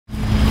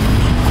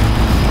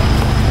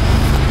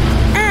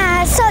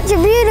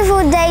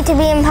to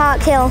be in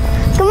Park Hill.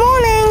 Good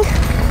morning.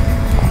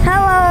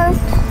 Hello.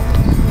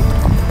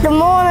 Good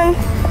morning.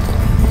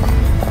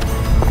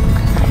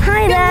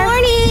 Hi there. Good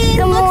morning.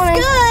 Good morning.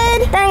 Looks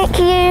good. Thank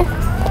you.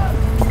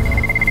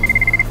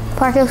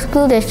 Park Hill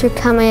School District,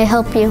 how may I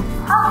help you?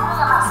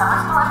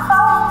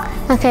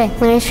 Okay,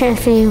 let me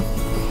transfer you.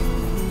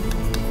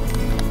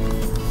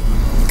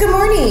 Good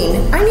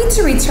morning. I need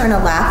to return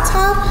a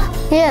laptop.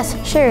 Yes,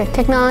 sure.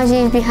 Technology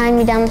is behind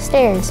me down the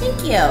stairs.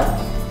 Thank you.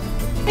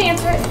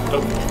 Answer it.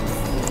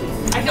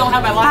 I don't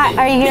have my laptop.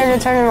 Are you going to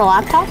return a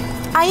laptop?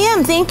 I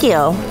am, thank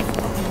you.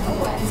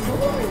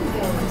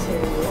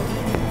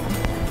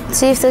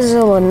 See if this is a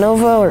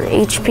Lenovo or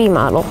HP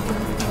model.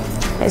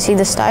 I see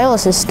the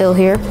stylus is still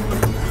here.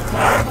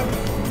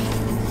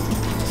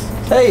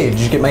 Hey, did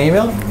you get my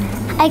email?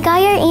 I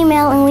got your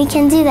email and we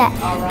can do that,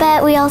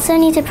 but we also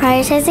need to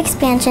prioritize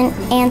expansion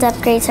and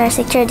upgrades to our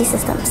security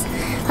systems,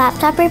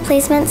 laptop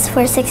replacements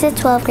for 6 to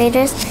 12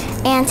 graders,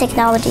 and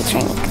technology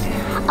training.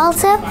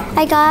 Also,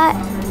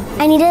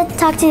 I need to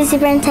talk to the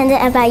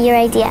superintendent about your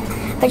idea,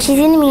 but she's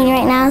in a meeting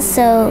right now,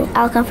 so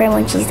I'll confirm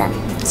when she's done.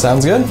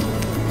 Sounds good.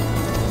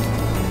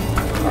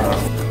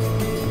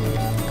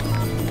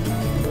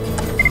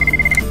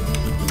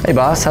 Hey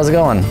boss, how's it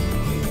going?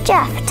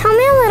 Jeff, tell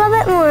me a little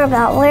bit more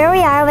about where we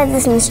are with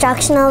this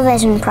instructional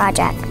vision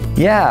project.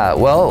 Yeah,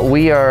 well,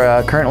 we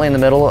are currently in the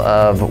middle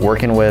of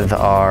working with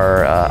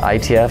our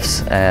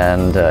ITFs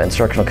and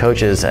instructional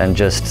coaches and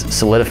just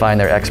solidifying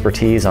their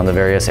expertise on the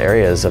various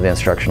areas of the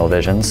instructional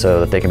vision so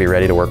that they can be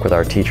ready to work with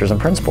our teachers and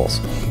principals.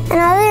 And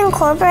are they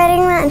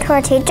incorporating that into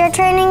our teacher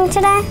training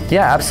today?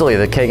 Yeah,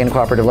 absolutely. The Kagan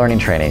Cooperative Learning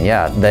Training.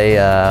 Yeah, they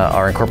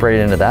are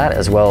incorporated into that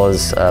as well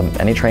as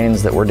any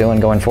trainings that we're doing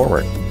going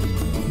forward.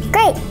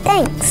 Great,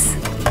 thanks.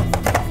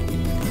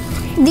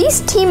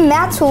 These team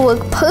mats will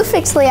look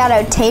perfectly at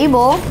our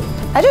table.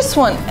 I just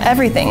want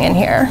everything in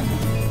here.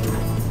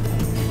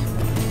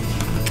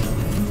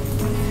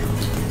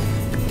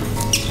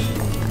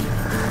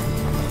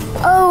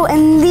 Oh,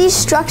 and these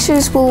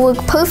structures will look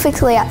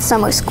perfectly at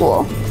summer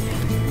school.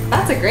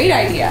 That's a great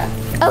idea.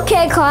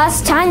 Okay,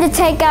 class, time to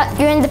take out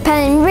your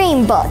independent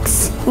reading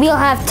books. We'll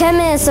have 10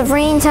 minutes of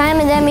reading time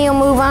and then we'll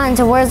move on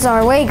towards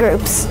our way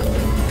groups.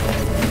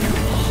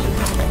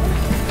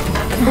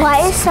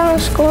 Why is summer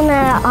school not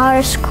at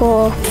our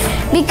school?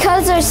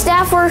 Because our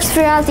staff works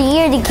throughout the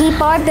year to keep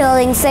our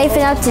building safe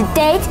and up to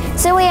date,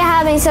 so we are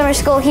having summer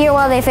school here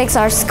while they fix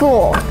our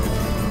school.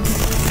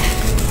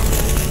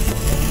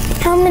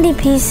 How many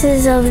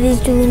pieces of these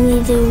do we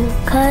need to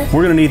cut?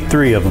 We're going to need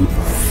 3 of them.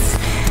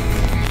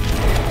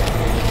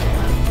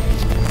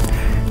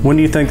 When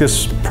do you think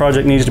this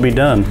project needs to be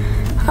done?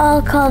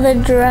 I'll call the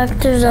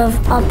directors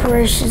of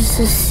operations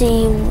to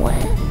see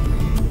when.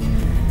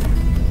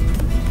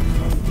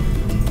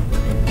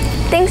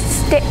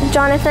 Thanks,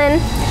 Jonathan.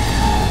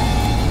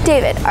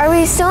 David, are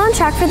we still on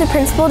track for the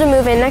principal to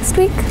move in next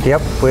week?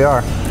 Yep, we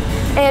are.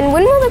 And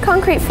when will the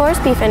concrete floors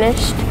be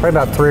finished? Probably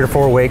about 3 to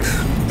 4 weeks,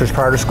 just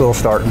prior to school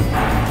starting.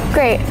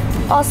 Great.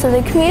 Also,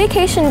 the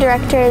communication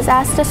director has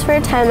asked us for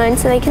a timeline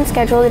so they can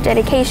schedule the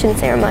dedication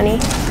ceremony.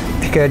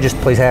 If you could, just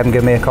please have them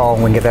give me a call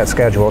and we can get that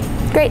scheduled.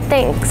 Great,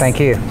 thanks. Thank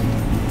you.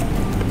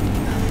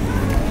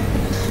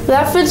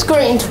 That fits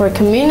great into our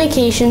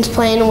communications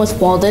plan with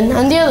Walden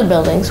and the other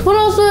buildings. What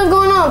else do we have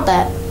going on with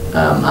that?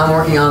 I'm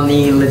working on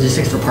the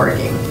logistics for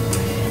parking.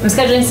 I'm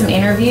scheduling some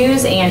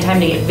interviews and time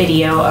to get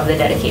video of the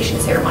dedication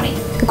ceremony.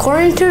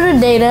 According to the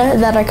data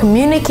that our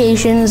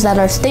communications that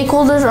our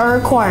stakeholders are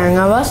requiring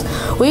of us,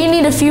 we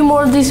need a few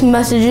more of these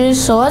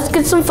messages, so let's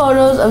get some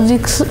photos of the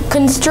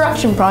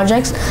construction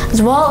projects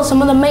as well as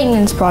some of the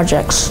maintenance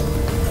projects.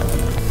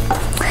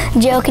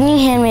 Joe, can you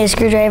hand me a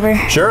screwdriver?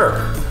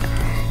 Sure.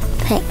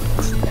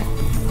 Thanks.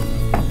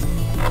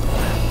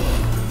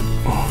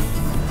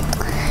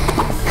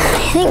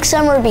 I think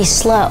summer would be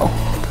slow.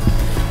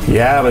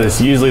 Yeah, but it's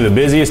usually the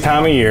busiest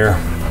time of year.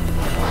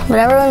 But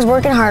everyone's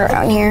working hard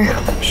around here.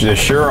 They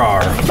sure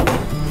are.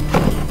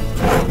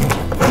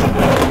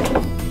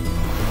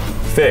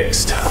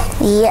 Fixed.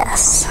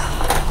 Yes.